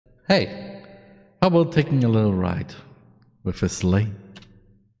Hey, how about taking a little ride with a sleigh?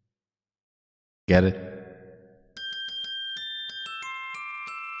 Get it?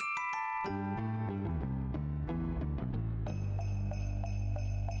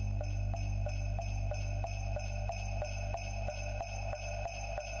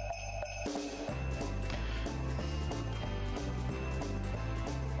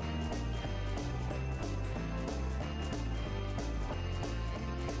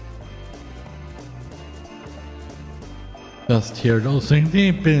 Just hear those things,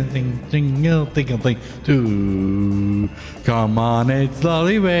 too. Come on, it's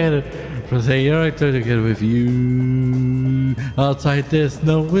lovely weather. For say you're right there to get with you. Outside the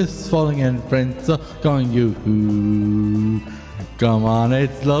snow is falling and friends are calling you. Come on,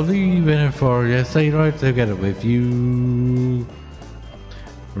 it's lovely weather for you. Say right together with you.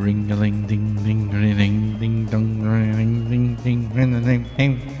 Ring a ling ding ding ding ding dong ring ding ding ding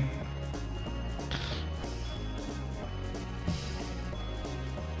ding.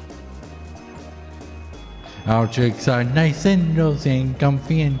 Our chicks are nice and rosy and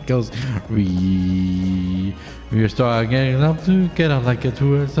comfy and cozy. We're starting getting up together like a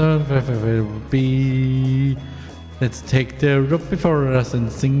tour will be. Let's take the rope before us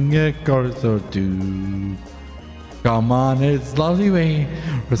and sing a chorus or two. Come on, it's lovely way.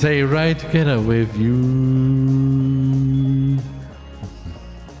 We'll say right together with you.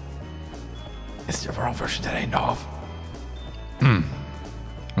 It's the wrong version that I know of.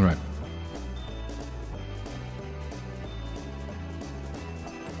 All right.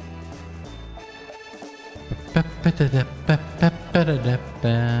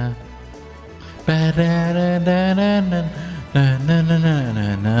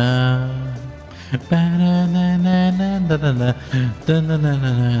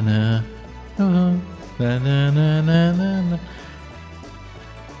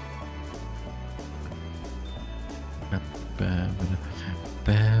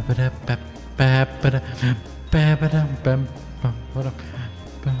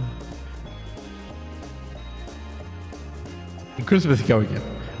 Christmas Karaoke.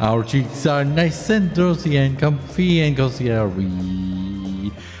 Our cheeks are nice and rosy and comfy and cozy are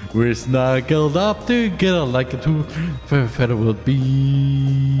we. We're snuggled up together like a two feather will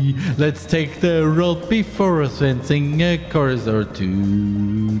be. Let's take the road before us and sing a chorus or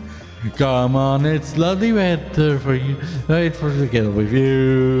two. Come on, it's lovely weather for you. Right for together with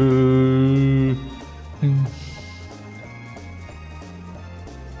you.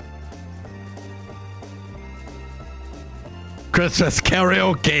 Christmas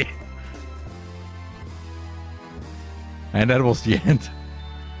Karaoke. And that was the end.